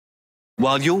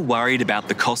While you're worried about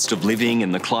the cost of living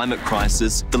and the climate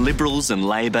crisis, the Liberals and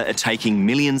Labor are taking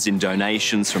millions in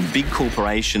donations from big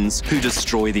corporations who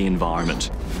destroy the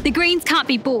environment. The Greens can't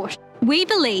be bought. We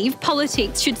believe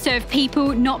politics should serve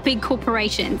people, not big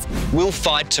corporations. We'll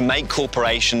fight to make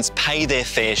corporations pay their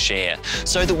fair share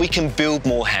so that we can build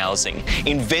more housing,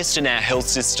 invest in our health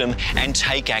system and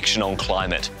take action on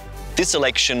climate. This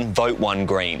election, vote One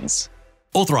Greens.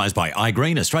 Authorised by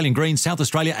iGreen, Australian Greens, South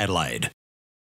Australia, Adelaide.